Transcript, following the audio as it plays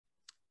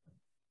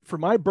for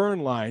my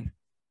burn line,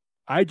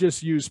 I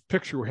just use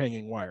picture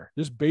hanging wire,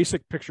 just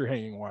basic picture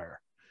hanging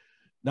wire.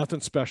 Nothing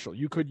special.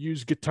 You could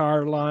use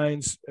guitar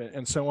lines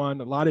and so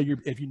on. A lot of you,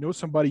 if you know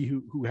somebody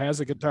who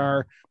has a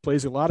guitar,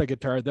 plays a lot of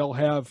guitar, they'll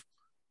have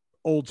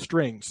old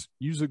strings.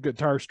 Use a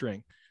guitar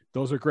string.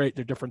 Those are great.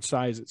 They're different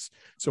sizes.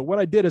 So what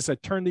I did is I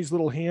turned these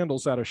little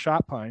handles out of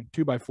shot pine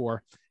 2x4,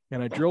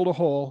 and I drilled a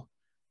hole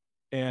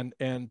and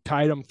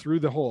tied them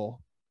through the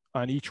hole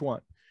on each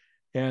one.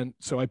 And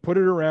so I put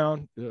it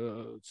around.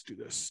 Let's do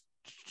this.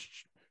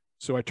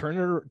 So I turn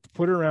it,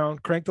 put it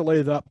around, crank the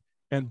lathe up,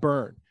 and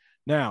burn.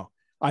 Now,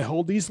 I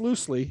hold these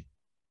loosely,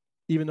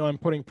 even though I'm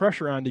putting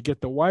pressure on to get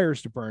the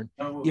wires to burn.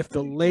 If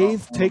the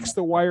lathe takes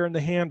the wire in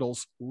the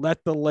handles,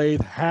 let the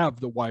lathe have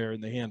the wire in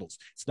the handles.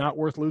 It's not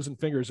worth losing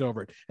fingers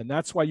over it. And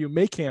that's why you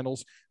make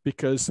handles,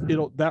 because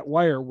that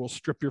wire will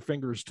strip your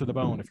fingers to the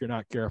bone if you're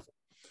not careful.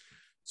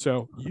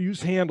 So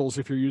use handles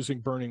if you're using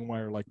burning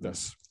wire like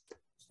this.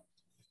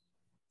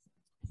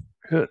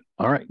 Good.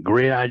 All right.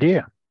 Great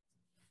idea.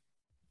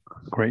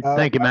 Great.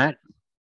 Thank you, Matt.